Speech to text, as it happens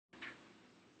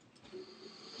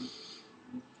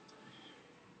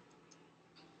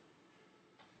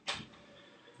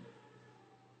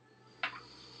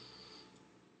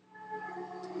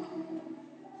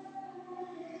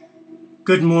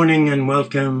Good morning and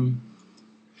welcome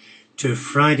to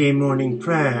Friday morning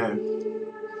prayer,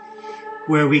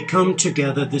 where we come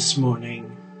together this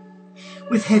morning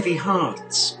with heavy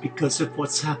hearts because of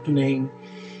what's happening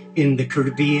in the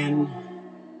Caribbean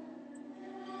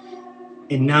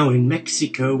and now in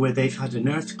Mexico, where they've had an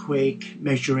earthquake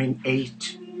measuring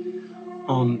 8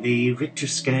 on the Richter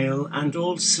scale, and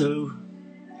also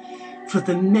for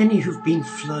the many who've been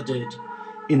flooded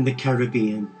in the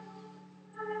Caribbean.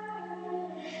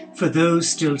 For those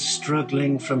still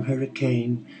struggling from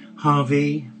Hurricane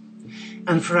Harvey,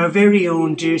 and for our very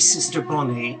own dear Sister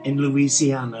Bonnie in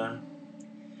Louisiana,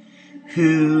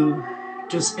 who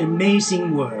does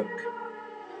amazing work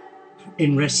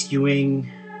in rescuing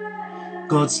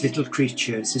God's little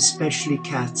creatures, especially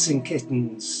cats and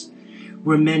kittens,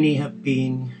 where many have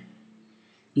been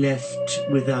left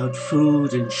without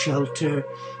food and shelter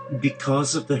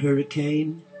because of the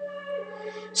hurricane.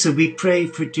 So we pray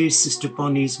for dear Sister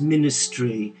Bonnie's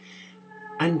ministry,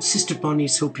 and Sister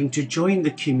Bonnie's hoping to join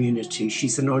the community.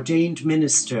 She's an ordained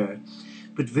minister,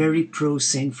 but very pro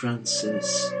St.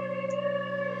 Francis.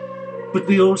 But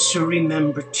we also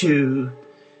remember too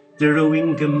the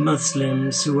Rohingya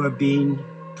Muslims who are being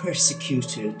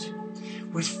persecuted,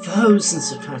 where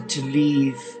thousands have had to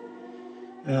leave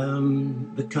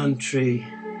the country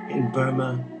in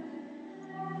Burma.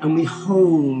 And we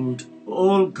hold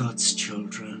all God's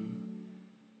children.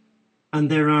 And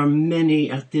there are many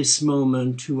at this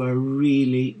moment who are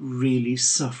really, really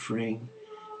suffering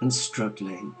and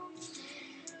struggling.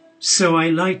 So I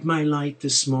light my light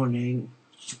this morning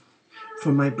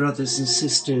for my brothers and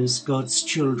sisters, God's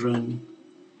children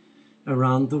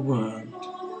around the world,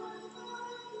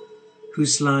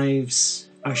 whose lives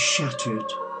are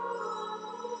shattered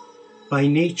by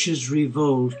nature's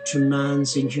revolt to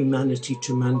man's inhumanity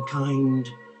to mankind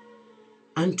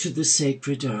and to the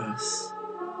sacred earth.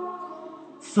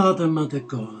 Father, Mother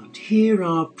God, hear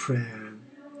our prayer,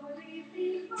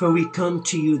 for we come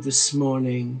to you this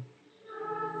morning,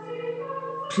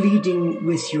 pleading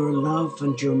with your love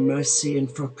and your mercy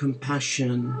and for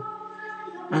compassion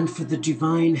and for the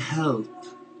divine help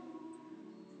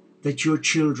that your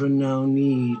children now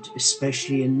need,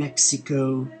 especially in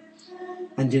Mexico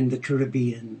and in the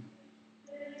Caribbean.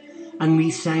 And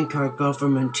we thank our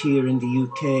government here in the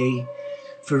UK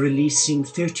for releasing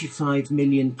 £35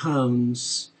 million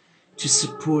to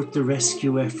support the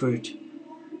rescue effort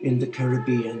in the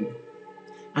Caribbean,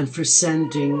 and for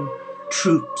sending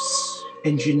troops,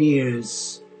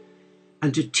 engineers,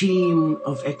 and a team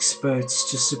of experts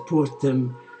to support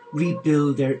them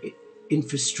rebuild their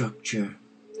infrastructure.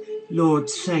 Lord,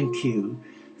 thank you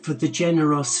for the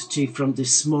generosity from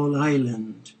this small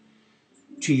island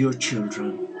to your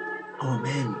children.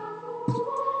 Amen.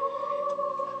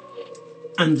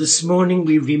 And this morning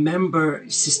we remember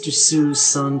Sister Sue's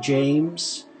son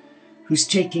James, who's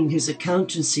taking his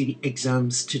accountancy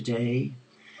exams today.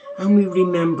 And we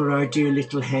remember our dear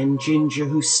little hen Ginger,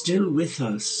 who's still with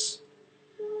us,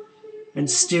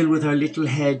 and still with her little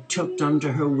head tucked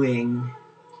under her wing.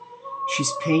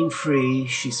 She's pain-free,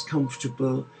 she's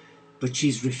comfortable, but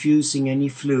she's refusing any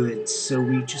fluids, so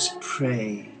we just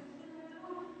pray.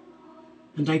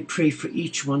 And I pray for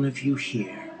each one of you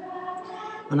here.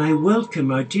 And I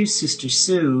welcome our dear Sister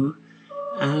Sue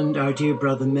and our dear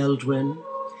brother Meldwin.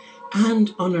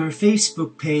 And on our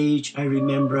Facebook page, I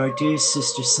remember our dear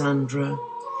Sister Sandra,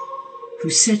 who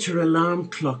set her alarm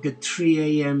clock at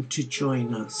 3 a.m. to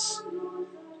join us.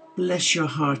 Bless your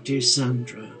heart, dear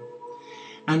Sandra.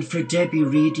 And for Debbie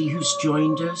Reedy, who's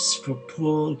joined us, for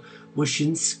Paul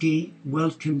Washinsky,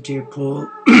 welcome, dear Paul.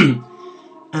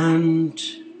 And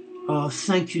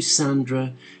thank you,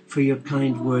 Sandra, for your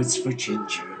kind words for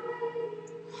Ginger.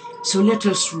 So let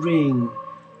us ring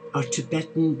our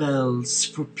Tibetan bells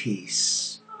for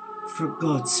peace, for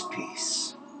God's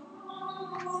peace.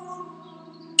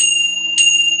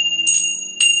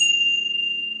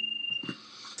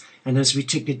 And as we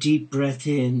take a deep breath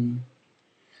in,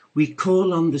 we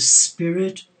call on the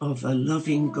Spirit of a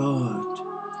loving God,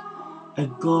 a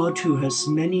God who has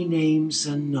many names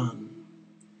and none.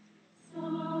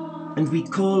 And we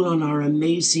call on our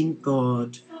amazing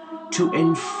God to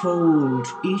enfold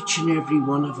each and every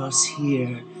one of us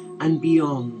here and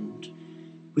beyond,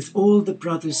 with all the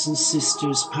brothers and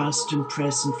sisters past and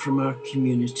present from our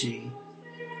community,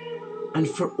 and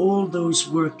for all those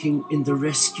working in the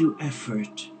rescue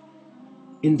effort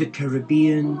in the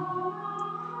Caribbean,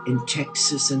 in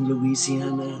Texas and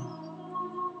Louisiana,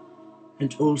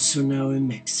 and also now in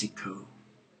Mexico.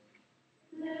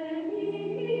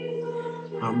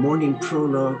 Our morning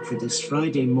prologue for this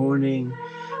Friday morning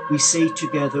we say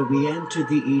together, we enter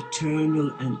the eternal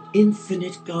and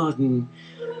infinite garden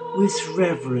with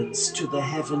reverence to the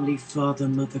Heavenly Father,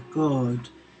 Mother God,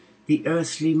 the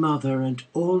earthly Mother, and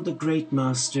all the great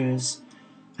masters,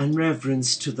 and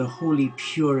reverence to the holy,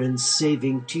 pure, and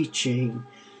saving teaching,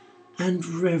 and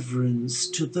reverence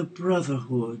to the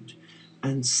brotherhood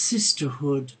and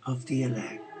sisterhood of the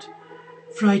elect.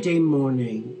 Friday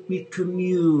morning, we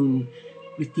commune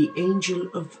with the angel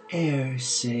of air,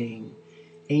 saying,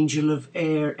 Angel of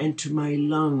air, enter my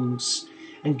lungs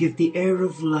and give the air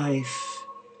of life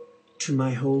to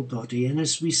my whole body. And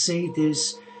as we say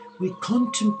this, we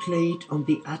contemplate on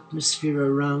the atmosphere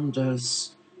around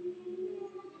us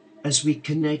as we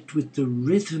connect with the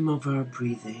rhythm of our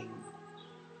breathing.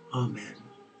 Amen.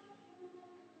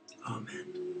 Amen.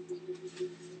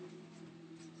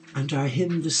 And our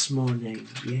hymn this morning,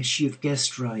 yes, you've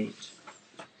guessed right.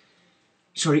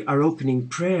 Sorry, our opening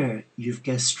prayer, you've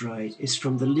guessed right, is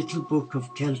from the little book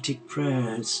of Celtic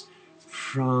prayers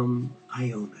from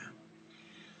Iona.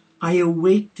 I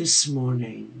awake this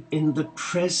morning in the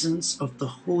presence of the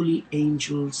holy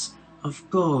angels of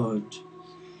God.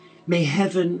 May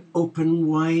heaven open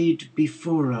wide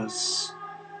before us,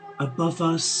 above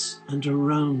us and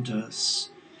around us,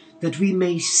 that we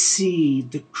may see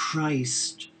the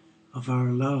Christ of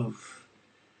our love,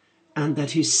 and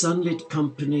that his sunlit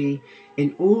company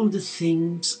in all the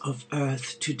things of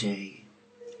earth today.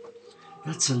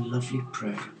 That's a lovely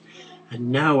prayer.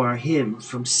 And now our hymn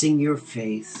from Sing Your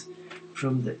Faith,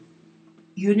 from the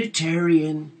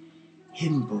Unitarian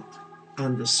Hymn Book.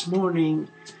 And this morning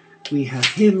we have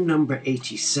hymn number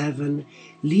 87,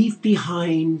 Leave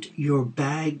Behind Your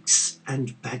Bags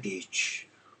and Baggage.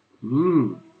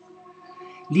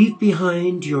 Leave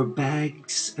behind your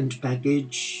bags and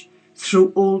baggage, throw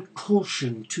all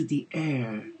caution to the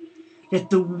air, let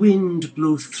the wind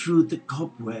blow through the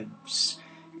cobwebs,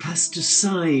 cast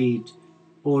aside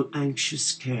all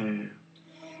anxious care.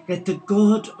 Let the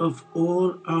God of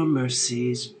all our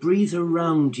mercies breathe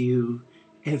around you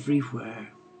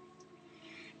everywhere.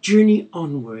 Journey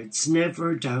onwards,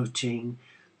 never doubting,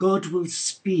 God will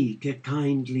speak a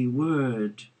kindly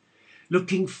word.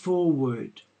 Looking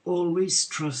forward, always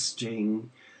trusting,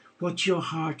 what your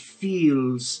heart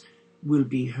feels will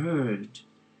be heard.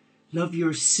 Love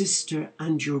your sister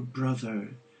and your brother,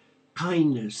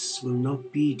 kindness will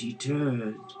not be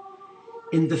deterred.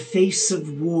 In the face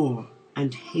of war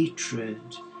and hatred,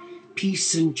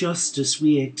 peace and justice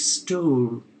we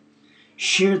extol.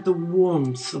 Share the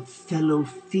warmth of fellow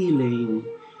feeling,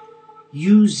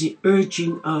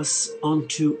 urging us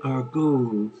onto our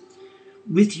goal.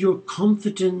 With your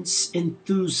confidence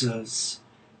enthuse us,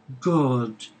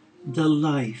 God, the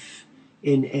life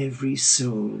in every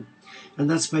soul. And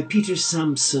that's by Peter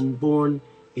Sampson, born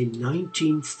in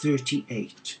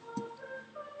 1938.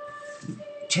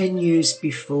 10 years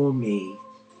before me.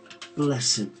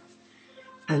 Bless him.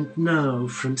 And now,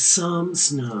 from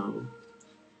Psalms Now,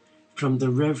 from the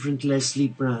Reverend Leslie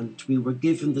Brandt, we were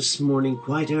given this morning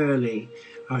quite early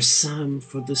our psalm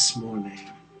for this morning.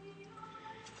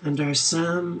 And our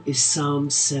psalm is Psalm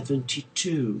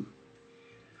 72.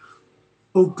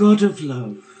 O God of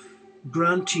love,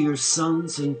 grant to your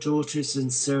sons and daughters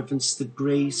and servants the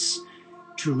grace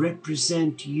to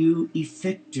represent you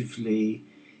effectively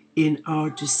in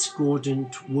our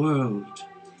discordant world.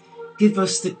 Give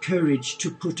us the courage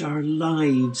to put our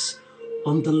lives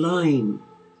on the line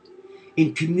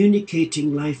in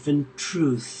communicating life and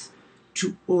truth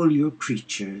to all your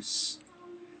creatures,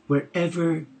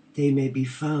 wherever they may be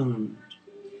found.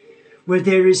 Where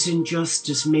there is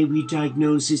injustice, may we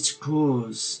diagnose its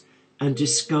cause and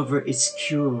discover its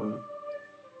cure.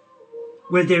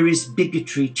 Where there is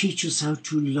bigotry, teach us how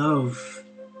to love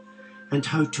and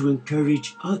how to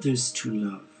encourage others to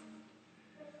love.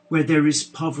 Where there is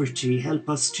poverty, help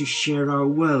us to share our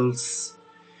wealth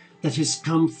that has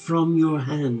come from your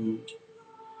hand.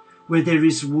 Where there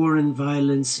is war and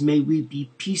violence, may we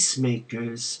be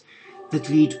peacemakers that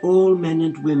lead all men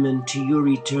and women to your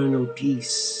eternal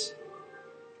peace.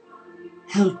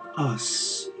 Help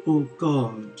us, O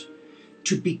God,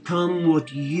 to become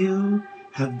what you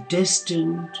have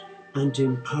destined and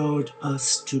empowered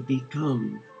us to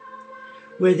become.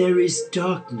 Where there is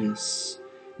darkness,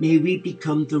 may we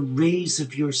become the rays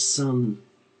of your sun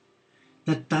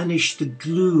that banish the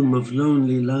gloom of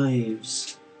lonely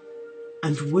lives.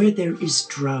 And where there is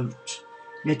drought,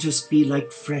 let us be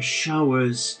like fresh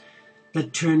showers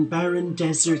that turn barren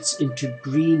deserts into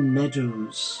green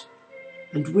meadows.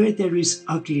 And where there is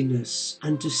ugliness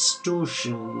and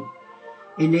distortion,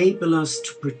 enable us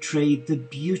to portray the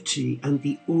beauty and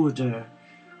the order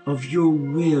of your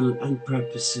will and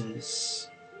purposes.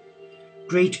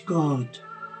 Great God,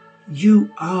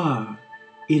 you are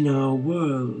in our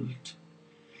world.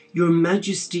 Your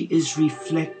majesty is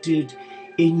reflected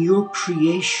in your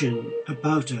creation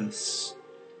about us.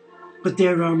 But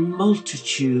there are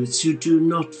multitudes who do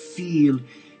not feel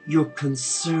your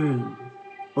concern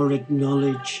or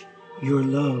acknowledge your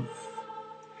love.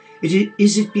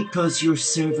 Is it because your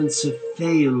servants have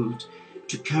failed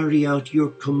to carry out your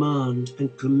command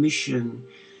and commission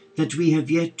that we have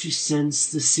yet to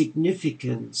sense the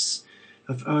significance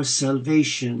of our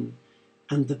salvation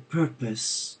and the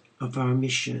purpose of our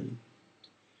mission?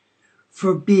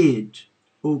 Forbid,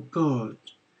 O God,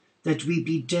 that we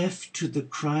be deaf to the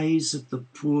cries of the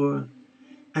poor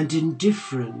and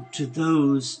indifferent to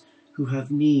those who have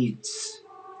needs.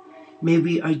 May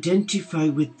we identify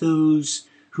with those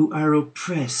who are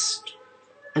oppressed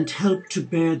and help to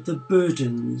bear the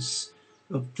burdens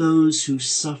of those who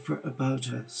suffer about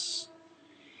us.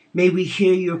 May we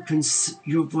hear your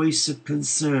voice of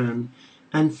concern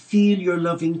and feel your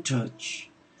loving touch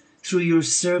through your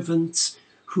servants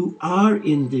who are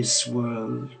in this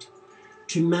world,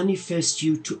 to manifest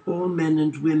you to all men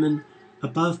and women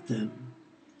about them.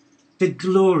 The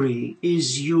glory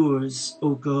is yours,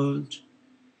 O God,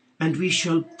 and we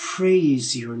shall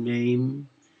praise your name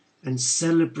and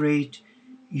celebrate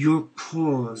your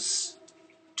cause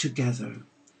together.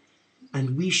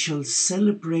 And we shall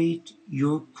celebrate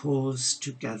your cause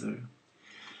together.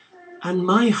 And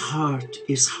my heart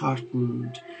is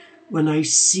heartened when I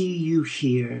see you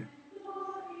here,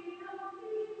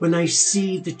 when I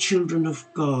see the children of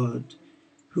God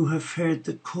who have heard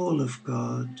the call of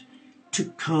God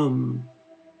to come,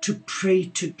 to pray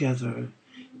together,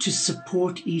 to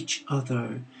support each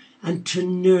other, and to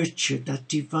nurture that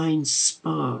divine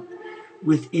spark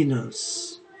within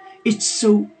us. It's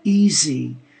so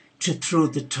easy to throw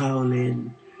the towel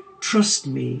in. Trust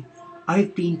me,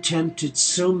 I've been tempted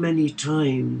so many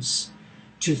times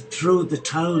to throw the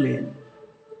towel in,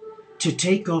 to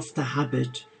take off the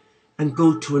habit and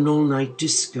go to an all-night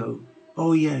disco.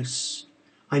 Oh yes,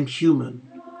 I'm human.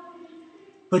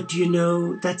 But you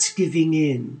know, that's giving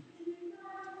in.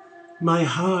 My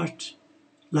heart,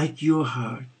 like your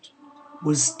heart,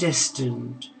 was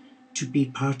destined to be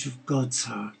part of God's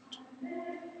heart,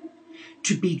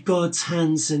 to be God's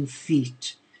hands and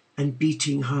feet and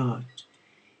beating heart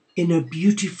in a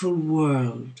beautiful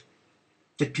world,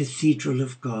 the Cathedral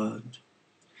of God,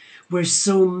 where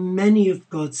so many of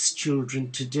God's children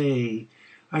today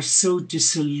are so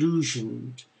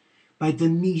disillusioned by the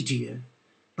media,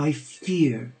 by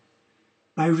fear,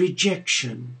 by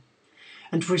rejection,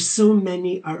 and where so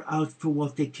many are out for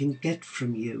what they can get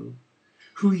from you,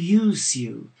 who use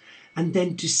you and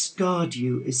then discard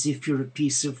you as if you're a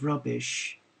piece of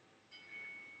rubbish.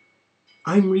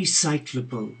 I'm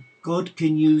recyclable. God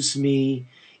can use me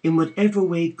in whatever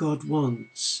way God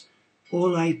wants.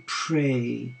 All I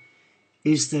pray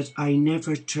is that I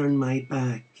never turn my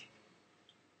back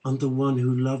on the one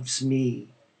who loves me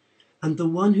and the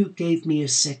one who gave me a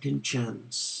second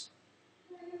chance.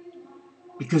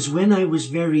 Because when I was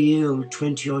very ill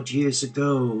 20-odd years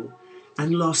ago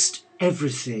and lost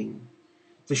everything,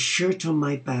 the shirt on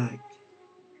my back,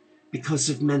 because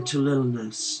of mental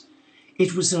illness,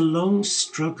 it was a long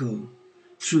struggle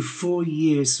through 4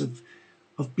 years of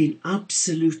being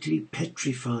absolutely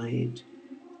petrified.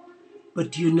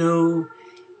 But you know,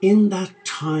 in that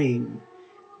time,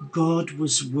 God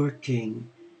was working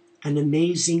an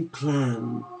amazing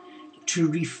plan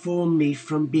to reform me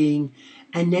from being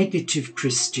a negative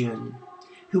Christian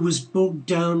who was bogged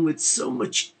down with so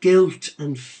much guilt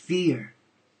and fear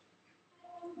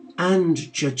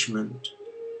and judgment,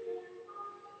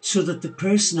 so that the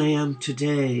person I am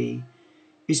today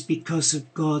is because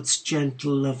of God's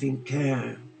gentle, loving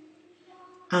care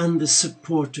and the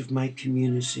support of my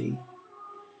community.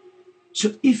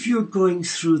 So if you're going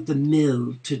through the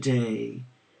mill today,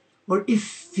 or if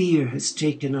fear has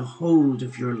taken a hold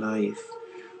of your life,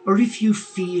 or if you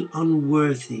feel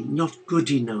unworthy, not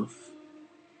good enough,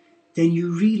 then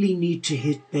you really need to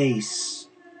hit base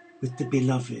with the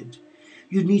beloved.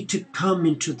 You need to come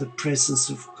into the presence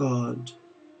of God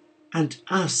and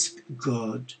ask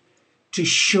God to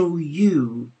show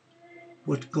you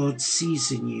what God sees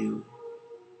in you.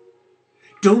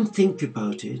 Don't think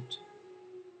about it.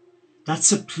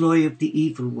 That's a ploy of the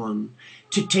evil one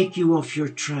to take you off your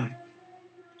track.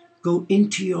 Go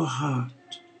into your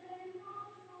heart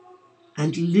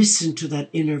and listen to that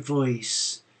inner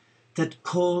voice that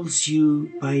calls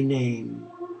you by name,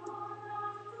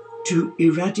 to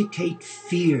eradicate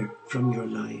fear from your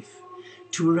life,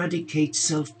 to eradicate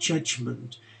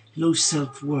self-judgment, low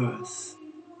self-worth,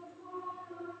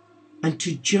 and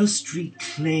to just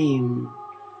reclaim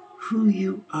who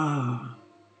you are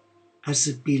as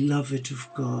a beloved of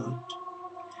God.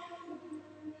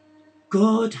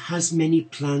 God has many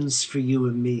plans for you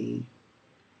and me,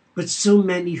 but so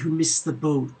many who miss the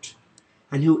boat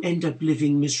and who end up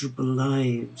living miserable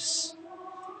lives,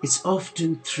 it's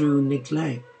often through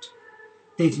neglect.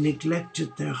 They've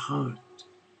neglected their heart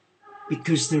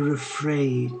because they're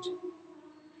afraid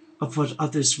of what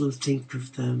others will think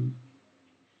of them.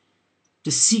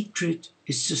 The secret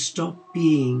is to stop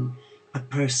being a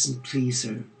person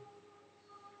pleaser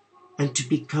and to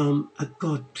become a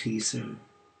God pleaser,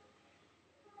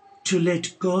 to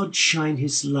let God shine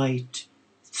his light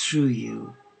through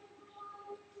you.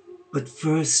 But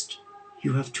first,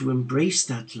 you have to embrace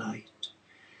that light.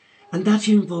 And that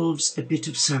involves a bit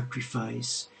of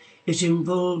sacrifice. It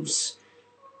involves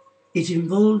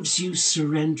you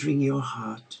surrendering your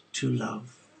heart to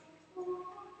love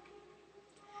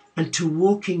and to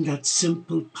walking that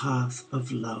simple path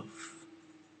of love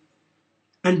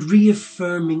and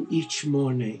reaffirming each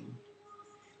morning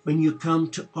when you come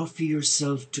to offer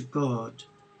yourself to God.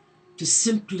 The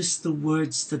simplest the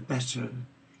words, the better.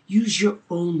 Use your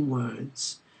own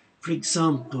words. For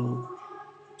example,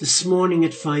 this morning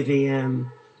at 5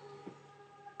 a.m.,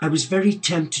 I was very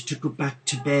tempted to go back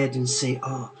to bed and say,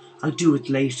 oh, I'll do it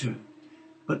later.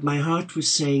 But my heart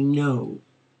was saying no.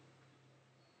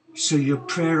 So your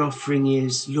prayer offering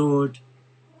is, Lord,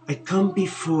 I come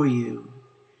before you.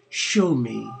 Show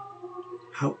me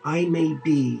how I may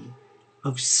be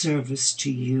of service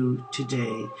to you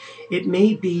today. It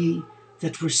may be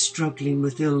that we're struggling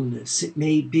with illness. It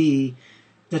may be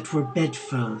that we're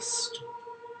bedfast.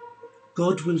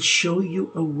 God will show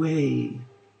you a way,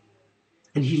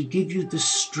 and he'll give you the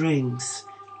strength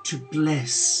to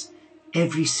bless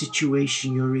every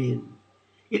situation you're in.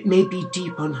 It may be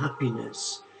deep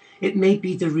unhappiness. It may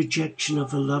be the rejection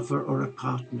of a lover or a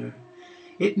partner.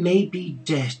 It may be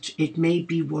debt. It may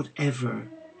be whatever.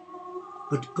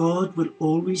 But God will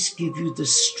always give you the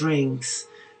strength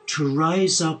to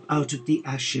rise up out of the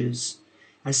ashes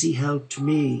as he helped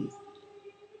me.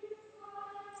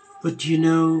 But you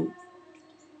know,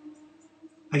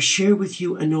 I share with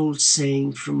you an old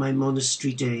saying from my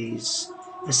monastery days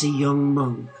as a young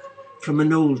monk, from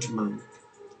an old monk,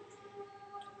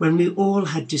 when we all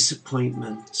had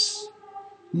disappointments,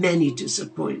 many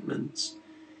disappointments.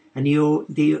 And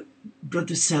the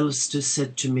Brother Celestus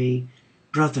said to me,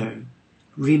 brother,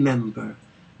 remember,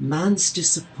 man's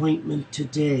disappointment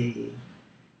today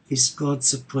is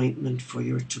God's appointment for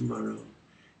your tomorrow.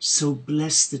 So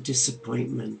bless the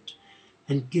disappointment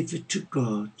and give it to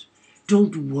God.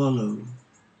 Don't wallow,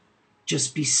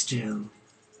 just be still.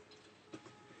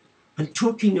 And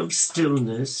talking of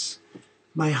stillness,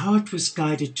 my heart was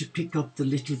guided to pick up the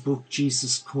little book,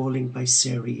 Jesus Calling by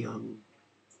Sarah Young.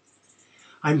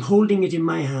 I'm holding it in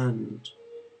my hand,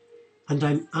 and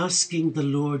I'm asking the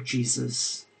Lord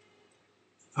Jesus,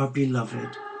 our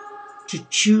beloved, to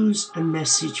choose a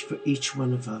message for each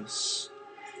one of us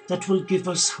that will give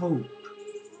us hope,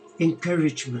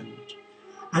 encouragement,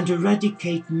 and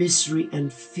eradicate misery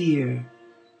and fear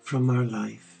from our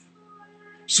life.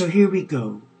 So here we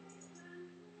go.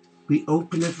 We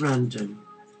open at random.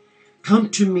 Come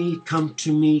to me, come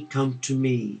to me, come to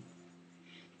me.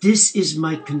 This is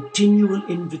my continual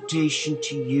invitation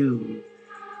to you,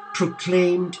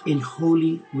 proclaimed in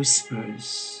holy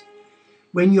whispers.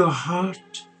 When your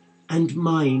heart and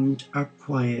mind are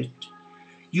quiet,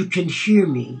 you can hear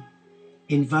me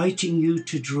inviting you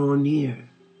to draw near.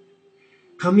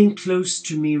 Coming close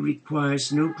to me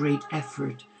requires no great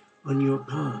effort on your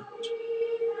part.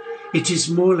 It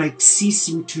is more like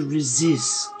ceasing to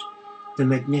resist the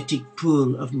magnetic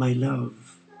pull of my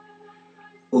love.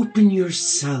 Open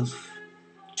yourself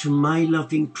to my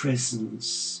loving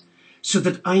presence so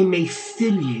that I may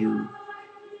fill you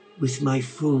with my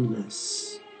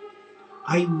fullness.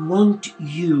 I want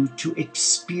you to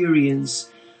experience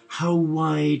how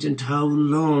wide and how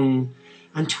long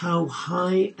and how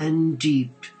high and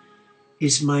deep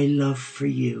is my love for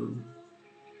you,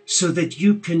 so that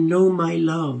you can know my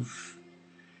love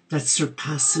that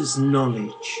surpasses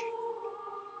knowledge.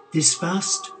 This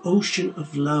vast ocean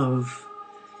of love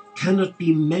cannot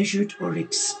be measured or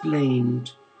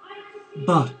explained,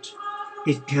 but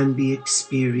it can be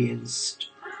experienced.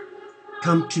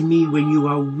 Come to me when you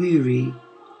are weary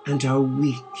and are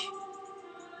weak.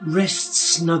 Rest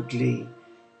snugly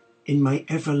in my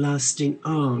everlasting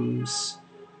arms.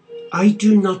 I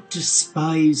do not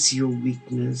despise your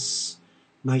weakness,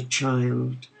 my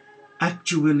child.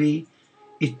 Actually,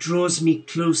 it draws me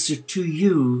closer to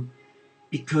you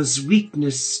because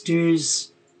weakness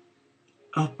stirs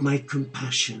up my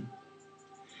compassion,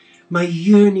 my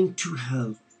yearning to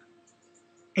help,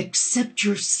 Accept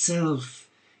yourself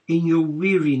in your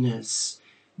weariness,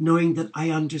 knowing that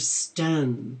I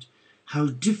understand how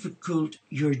difficult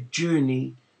your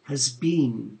journey has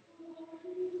been.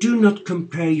 Do not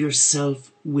compare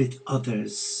yourself with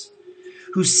others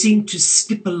who seem to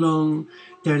skip along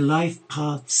their life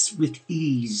paths with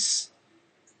ease.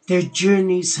 Their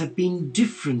journeys have been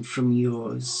different from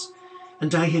yours,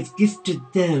 and I have gifted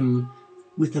them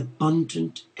with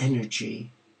abundant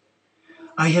energy.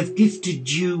 I have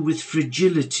gifted you with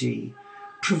fragility,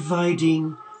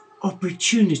 providing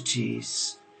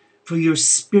opportunities for your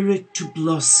spirit to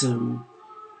blossom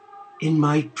in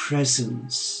my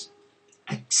presence.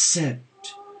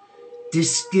 Accept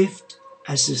this gift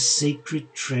as a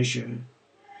sacred treasure,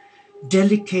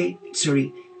 delicate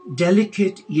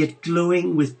yet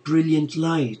glowing with brilliant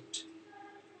light.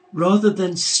 Rather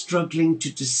than struggling to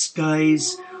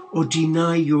disguise or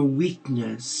deny your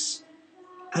weakness,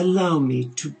 allow me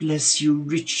to bless you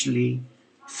richly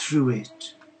through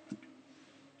it.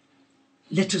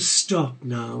 Let us stop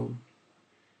now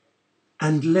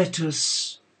and let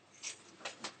us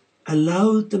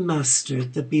allow the Master,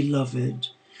 the Beloved,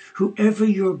 whoever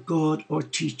your God or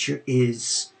teacher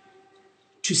is,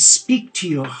 to speak to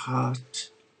your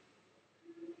heart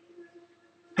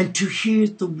and to hear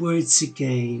the words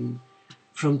again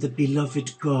from the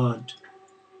beloved God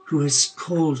who has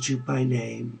called you by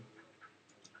name.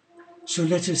 So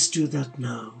let us do that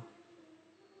now.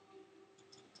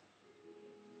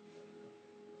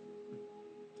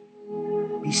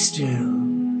 Be still.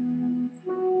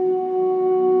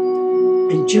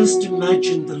 And just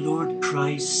imagine the Lord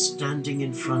Christ standing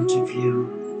in front of you.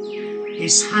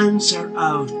 His hands are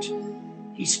out.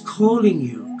 He's calling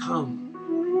you, come.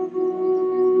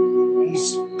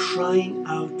 He's crying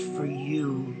out for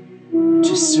you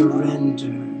to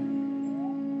surrender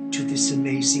to this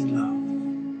amazing love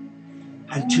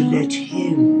and to let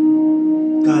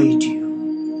Him guide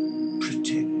you,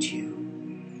 protect you,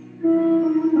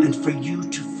 and for you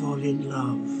to fall in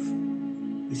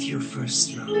love with your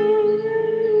first love.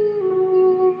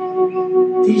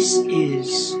 This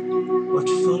is what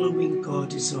following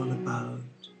God is all about.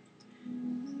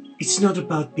 It's not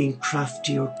about being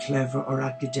crafty or clever or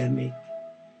academic.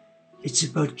 It's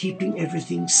about keeping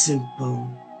everything simple,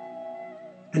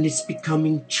 and it's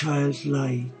becoming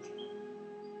childlike.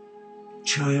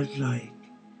 Childlike.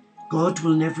 God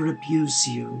will never abuse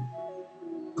you.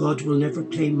 God will never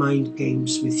play mind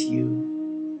games with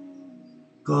you.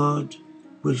 God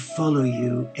will follow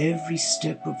you every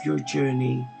step of your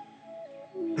journey,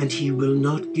 and He will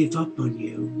not give up on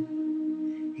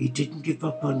you. He didn't give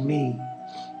up on me,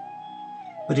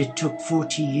 but it took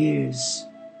 40 years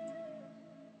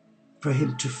for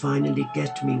Him to finally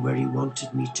get me where He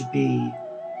wanted me to be.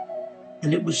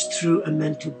 And it was through a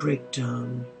mental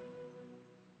breakdown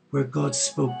where God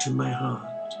spoke to my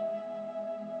heart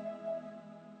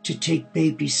to take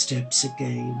baby steps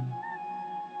again,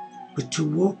 but to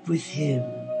walk with Him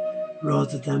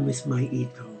rather than with my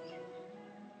ego.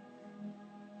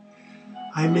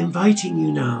 I'm inviting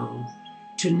you now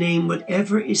to name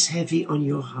whatever is heavy on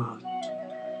your heart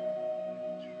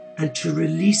and to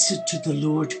release it to the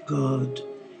Lord God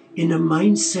in a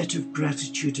mindset of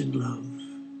gratitude and love,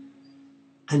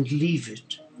 and leave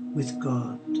it with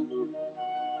God.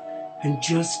 And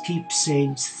just keep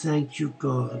saying, thank you,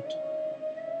 God,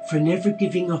 for never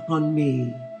giving up on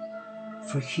me,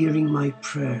 for hearing my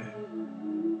prayer,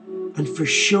 and for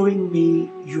showing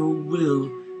me your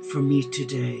will for me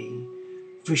today,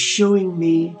 for showing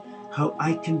me how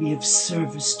I can be of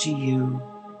service to you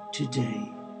today.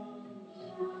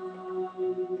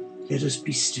 Let us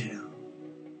be still.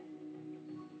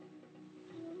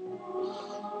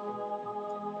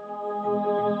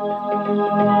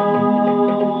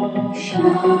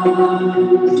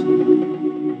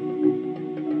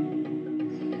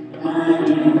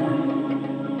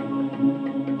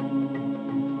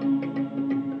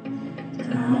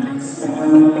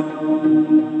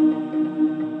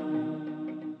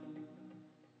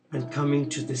 And coming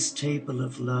to this table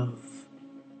of love,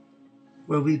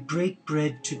 where we break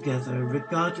bread together,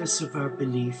 regardless of our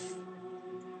belief,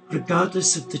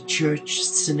 regardless of the church,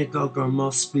 synagogue, or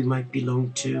mosque we might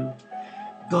belong to.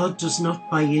 God does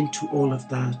not buy into all of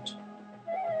that.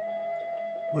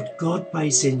 What God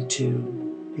buys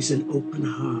into is an open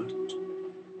heart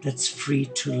that's free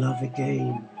to love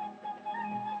again.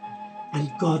 And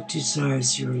God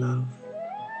desires your love.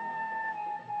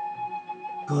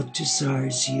 God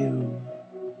desires you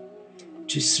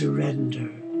to surrender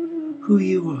who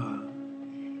you are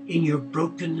in your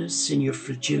brokenness, in your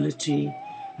fragility,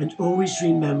 and always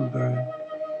remember,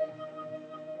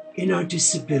 in our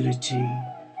disability,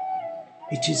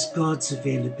 It is God's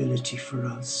availability for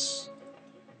us.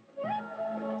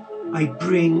 I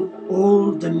bring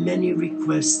all the many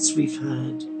requests we've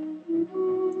had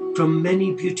from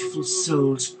many beautiful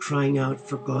souls crying out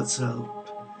for God's help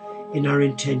in our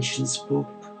intentions book.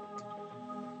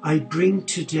 I bring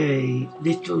today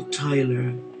little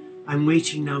Tyler. I'm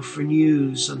waiting now for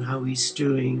news on how he's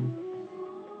doing.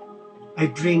 I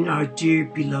bring our dear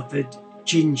beloved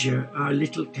Ginger, our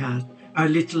little cat, our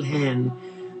little hen,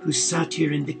 who sat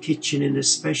here in the kitchen in a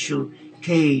special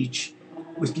cage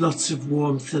with lots of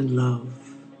warmth and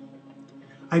love.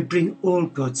 I bring all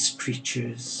God's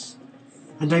creatures,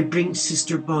 and I bring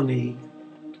Sister Bonnie,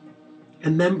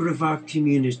 a member of our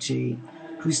community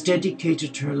who's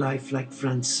dedicated her life like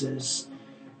Francis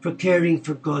for caring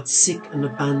for God's sick and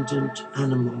abandoned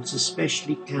animals,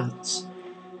 especially cats,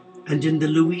 and in the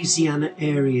Louisiana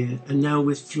area, and now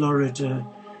with Florida,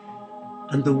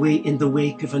 and in the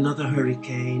wake of another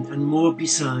hurricane, and more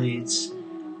besides.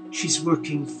 She's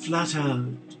working flat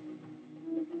out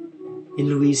in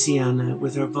Louisiana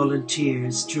with our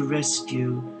volunteers to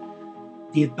rescue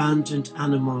the abandoned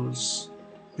animals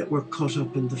that were caught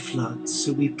up in the floods.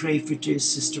 So we pray for dear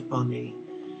Sister Bonnie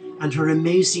and her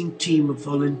amazing team of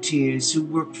volunteers who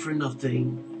work for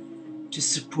nothing to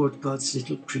support God's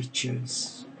little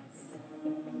creatures.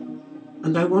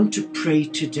 And I want to pray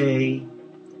today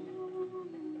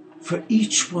for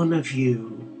each one of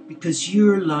you, because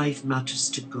your life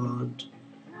matters to God.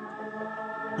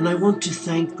 And I want to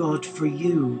thank God for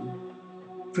you,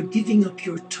 for giving up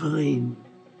your time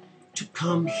to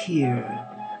come here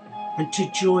and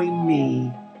to join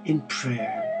me in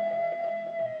prayer.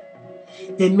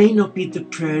 They may not be the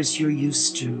prayers you're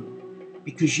used to,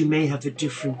 because you may have a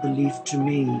different belief to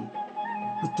me.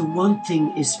 But the one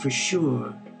thing is for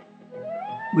sure,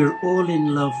 we're all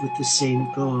in love with the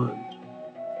same God,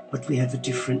 but we have a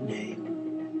different name.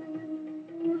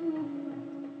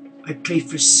 I pray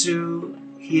for Sue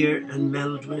here and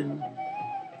Meldwin,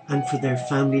 and for their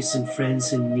families and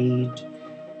friends in need.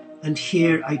 And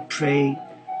here I pray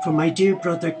for my dear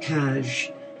brother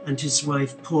Kaj and his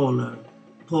wife Paula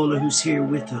who's here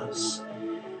with us.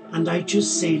 And I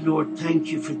just say, Lord, thank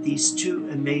you for these two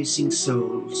amazing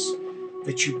souls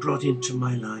that you brought into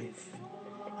my life.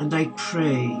 And I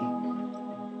pray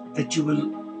that you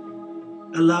will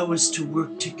allow us to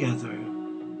work together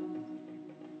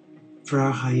for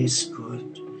our highest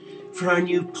good, for our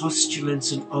new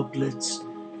postulants and oblates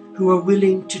who are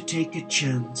willing to take a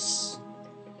chance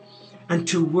and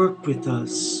to work with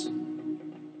us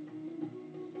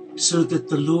so that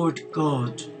the Lord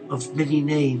God of many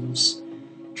names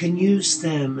can use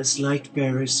them as light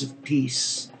bearers of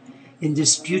peace in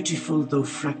this beautiful though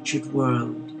fractured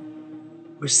world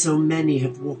where so many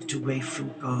have walked away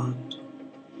from God,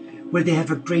 where they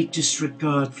have a great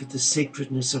disregard for the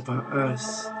sacredness of our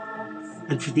earth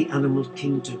and for the animal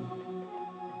kingdom.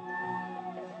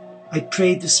 I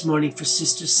prayed this morning for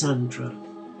Sister Sandra,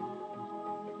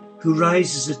 who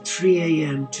rises at 3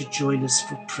 a.m. to join us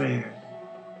for prayer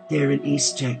there in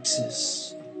East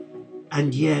Texas,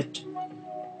 and yet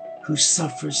who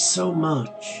suffers so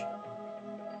much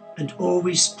and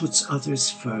always puts others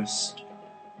first.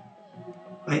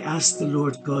 I ask the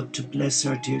Lord God to bless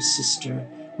our dear sister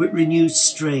with renewed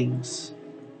strength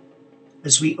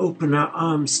as we open our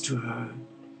arms to her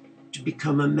to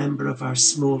become a member of our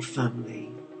small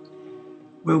family,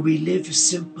 where we live a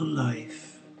simple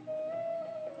life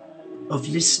of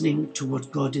listening to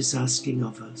what God is asking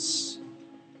of us.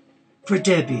 For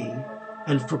Debbie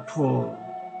and for Paul,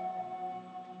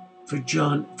 for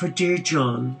dear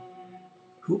John,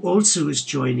 who also is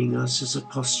joining us as a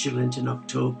postulant in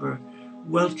October.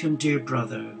 Welcome, dear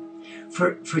brother.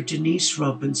 For Denise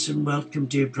Robinson, welcome,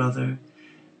 dear brother.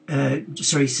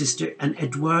 Sister, and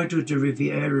Eduardo de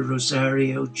Riviera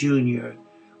Rosario Jr.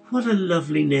 What a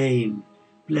lovely name.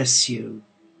 Bless you.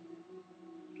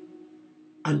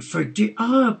 And for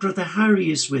Brother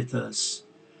Harry is with us.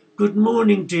 Good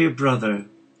morning, dear brother.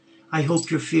 I hope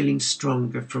you're feeling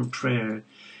stronger from prayer.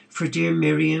 For dear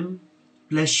Miriam,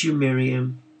 bless you,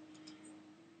 Miriam.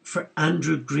 For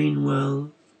Andrew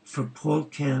Greenwell, for Paul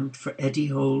Kemp, for Eddie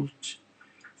Holt,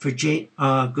 for Jane.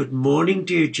 Good morning,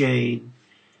 dear Jane.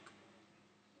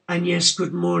 And yes,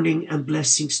 good morning and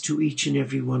blessings to each and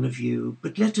every one of you.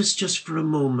 But let us just for a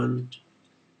moment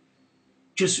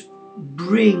just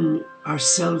bring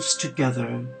ourselves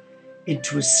together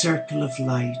into a circle of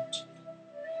light.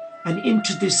 And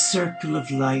into this circle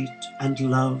of light and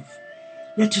love,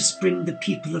 let us bring the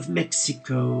people of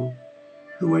Mexico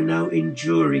who are now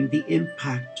enduring the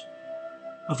impact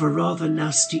of a rather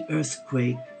nasty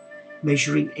earthquake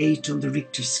measuring 8 on the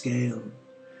Richter scale,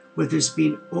 where there's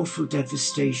been awful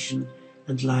devastation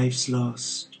and lives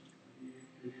lost.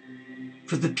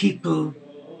 For the people,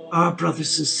 our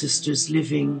brothers and sisters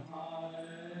living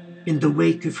in the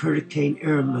wake of Hurricane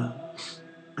Irma,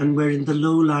 and we're in the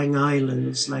low-lying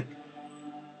islands like,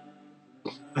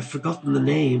 I've forgotten the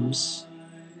names,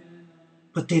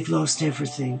 but they've lost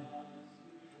everything.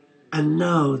 And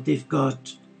now they've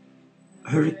got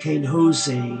Hurricane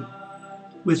Jose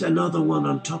with another one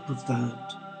on top of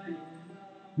that,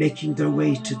 making their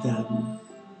way to them.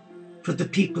 For the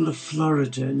people of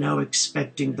Florida now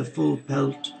expecting the full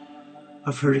pelt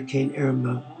of Hurricane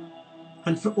Irma,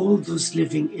 and for all those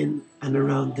living in and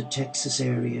around the Texas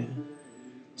area,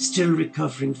 still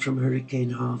recovering from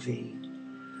Hurricane Harvey.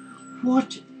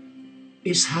 What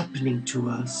is happening to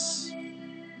us?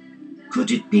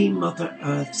 Could it be Mother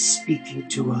Earth speaking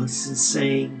to us and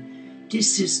saying,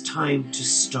 this is time to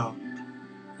stop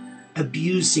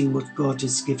abusing what God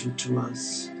has given to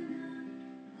us?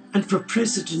 And for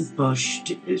President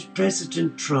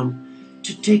President Trump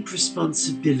to take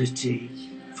responsibility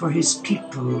for his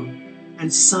people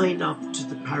and sign up to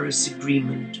the Paris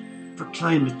Agreement for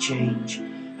climate change,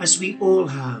 as we all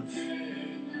have,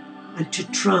 and to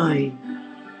try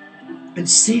and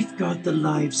safeguard the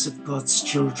lives of God's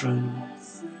children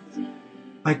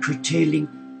by curtailing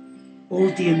all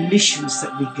the emissions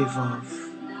that we give off.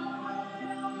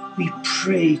 We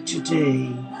pray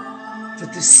today for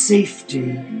the safety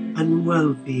and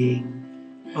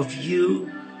well-being of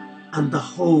you and the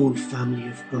whole family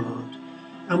of God.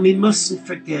 And we mustn't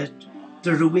forget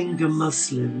the Rohingya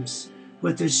Muslims,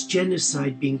 where there's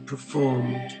genocide being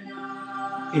performed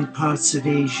in parts of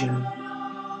Asia.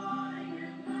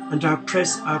 And our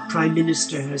Prime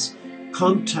Minister has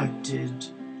contacted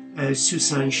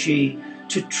Susan Shi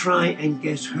to try and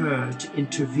get her to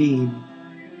intervene,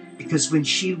 because when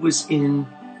she was in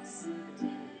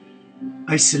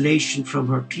isolation from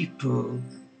her people,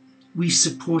 we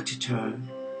supported her,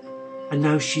 and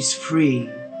now she's free.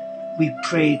 We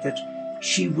pray that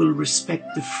she will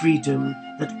respect the freedom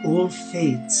that all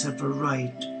faiths have a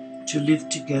right to live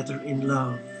together in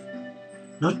love.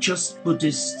 Not just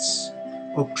Buddhists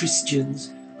or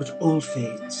Christians, but all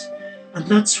faiths. And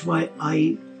that's why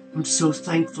I am so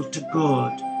thankful to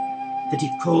God that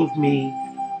He called me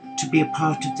to be a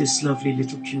part of this lovely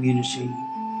little community,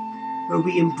 where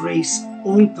we embrace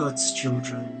all God's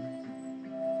children,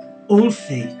 all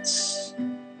faiths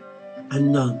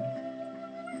and none,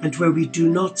 and where we do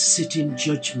not sit in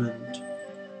judgment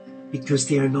because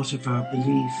they are not of our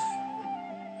belief.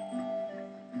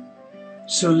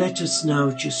 So let us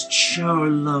now just shower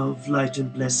love, light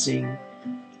and blessing,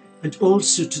 and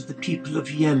also to the people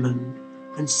of Yemen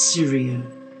and Syria,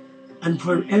 and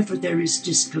wherever there is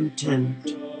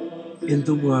discontent in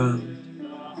the world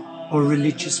or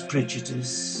religious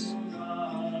prejudice.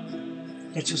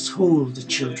 Let us hold the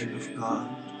children of God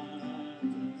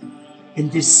in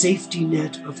this safety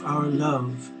net of our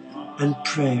love and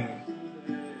prayer,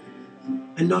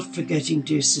 and not forgetting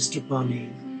dear Sister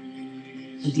Bonnie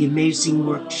and the amazing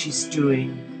work she's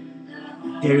doing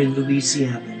there in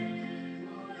Louisiana.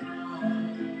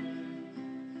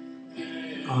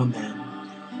 Amen.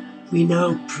 We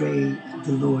now pray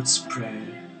the Lord's Prayer,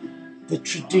 the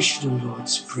traditional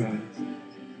Lord's Prayer.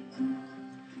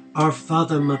 Our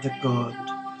Father, Mother God,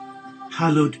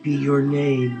 hallowed be your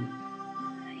name.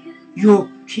 Your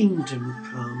kingdom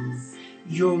come,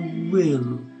 your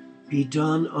will be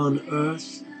done on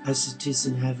earth as it is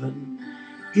in heaven.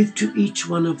 Give to each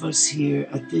one of us here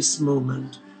at this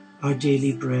moment our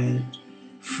daily bread.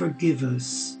 Forgive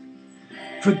us.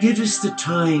 Forgive us the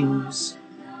times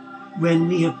when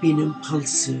we have been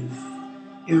impulsive,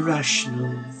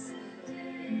 irrational,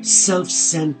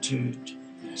 self-centered,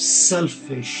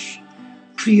 selfish,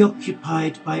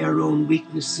 preoccupied by our own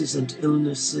weaknesses and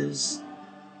illnesses,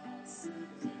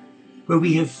 where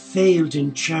we have failed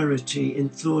in charity in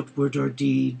thought, word or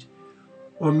deed,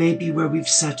 or maybe where we've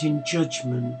sat in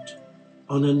judgment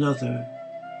on another.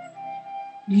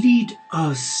 Lead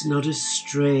us not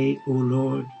astray, O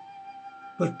Lord,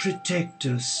 but protect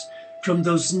us from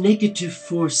those negative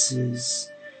forces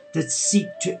that seek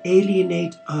to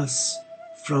alienate us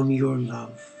from your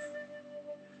love.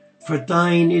 For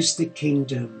thine is the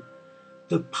kingdom,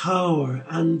 the power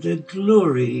and the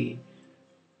glory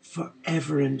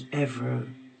forever and ever.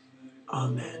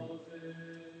 Amen.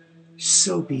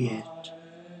 So be it.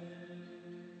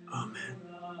 Amen.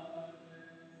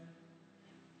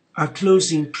 Our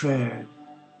closing prayer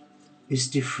is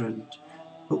different,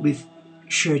 but we've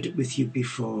shared it with you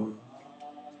before.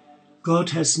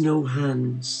 God has no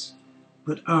hands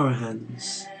but our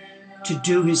hands to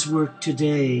do his work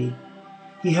today.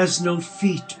 He has no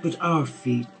feet but our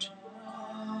feet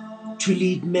to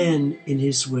lead men in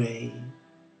his way.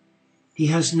 He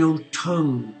has no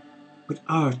tongue but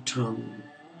our tongue,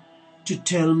 to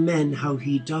tell men how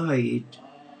he died.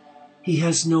 He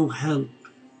has no help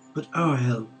but our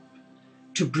help,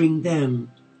 to bring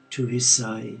them to his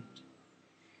side.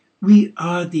 We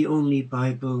are the only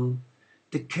Bible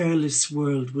the careless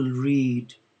world will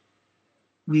read.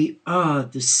 We are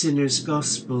the sinner's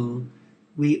gospel.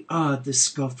 We are the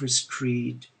scoffer's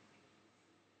creed.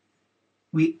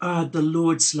 We are the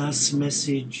Lord's last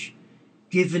message,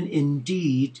 given in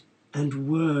deed and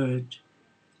word.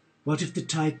 What if the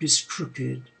type is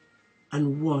crooked?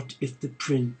 And what if the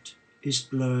print is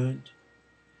blurred?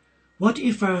 What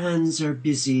if our hands are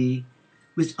busy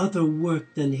with other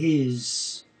work than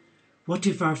his? What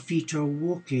if our feet are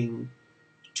walking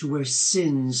to where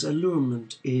sin's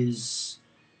allurement is?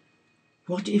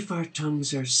 What if our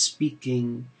tongues are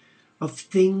speaking of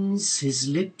things his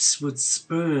lips would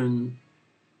spurn?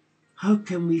 How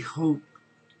can we hope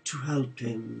to help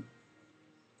him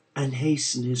and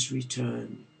hasten his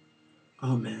return?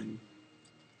 Amen.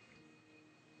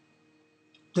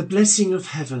 The blessing of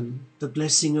heaven, the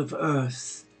blessing of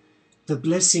earth, the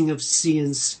blessing of sea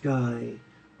and sky,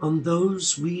 on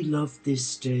those we love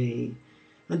this day,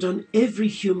 and on every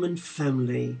human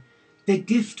family, the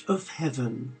gift of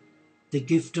heaven, the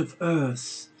gift of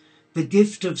earth, the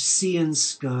gift of sea and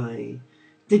sky,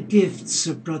 the gifts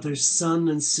of brother sun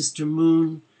and sister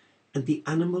moon, and the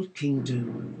animal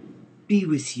kingdom, be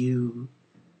with you,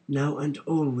 now and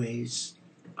always.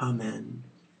 Amen.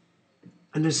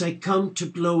 And as I come to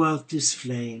blow out this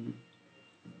flame,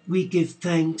 we give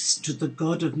thanks to the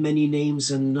God of many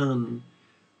names and none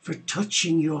for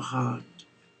touching your heart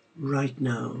right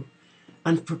now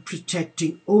and for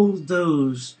protecting all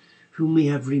those whom we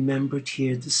have remembered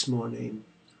here this morning.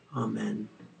 Amen.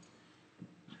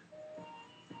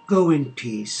 Go in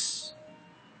peace,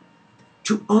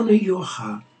 to honor your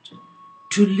heart,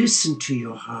 to listen to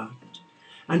your heart,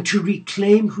 and to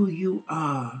reclaim who you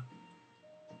are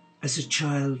as a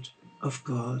child of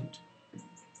God.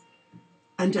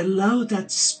 And allow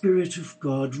that Spirit of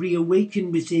God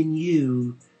reawaken within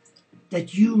you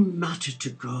that you matter to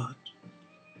God.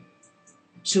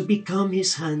 So become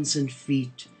his hands and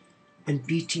feet and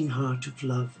beating heart of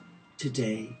love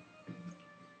today.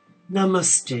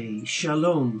 Namaste,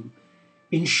 Shalom,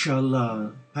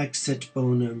 Inshallah, Paxet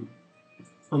Bonum,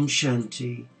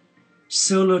 OmShanti,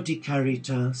 Solo di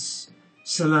Caritas,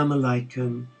 Salam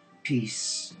Alaikum,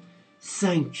 peace.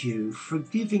 Thank you for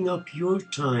giving up your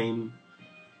time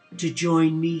to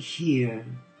join me here,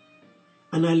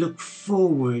 and I look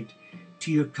forward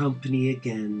to your company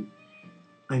again.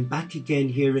 I'm back again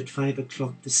here at 5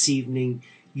 o'clock this evening,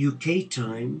 UK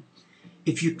time.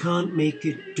 If you can't make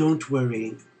it, don't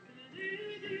worry.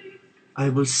 I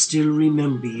will still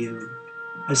remember you,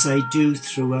 as I do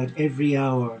throughout every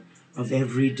hour of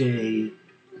every day.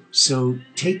 So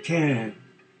take care,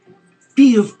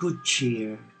 be of good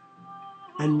cheer,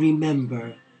 and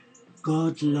remember,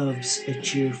 God loves a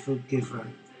cheerful giver.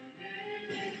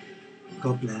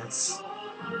 God bless.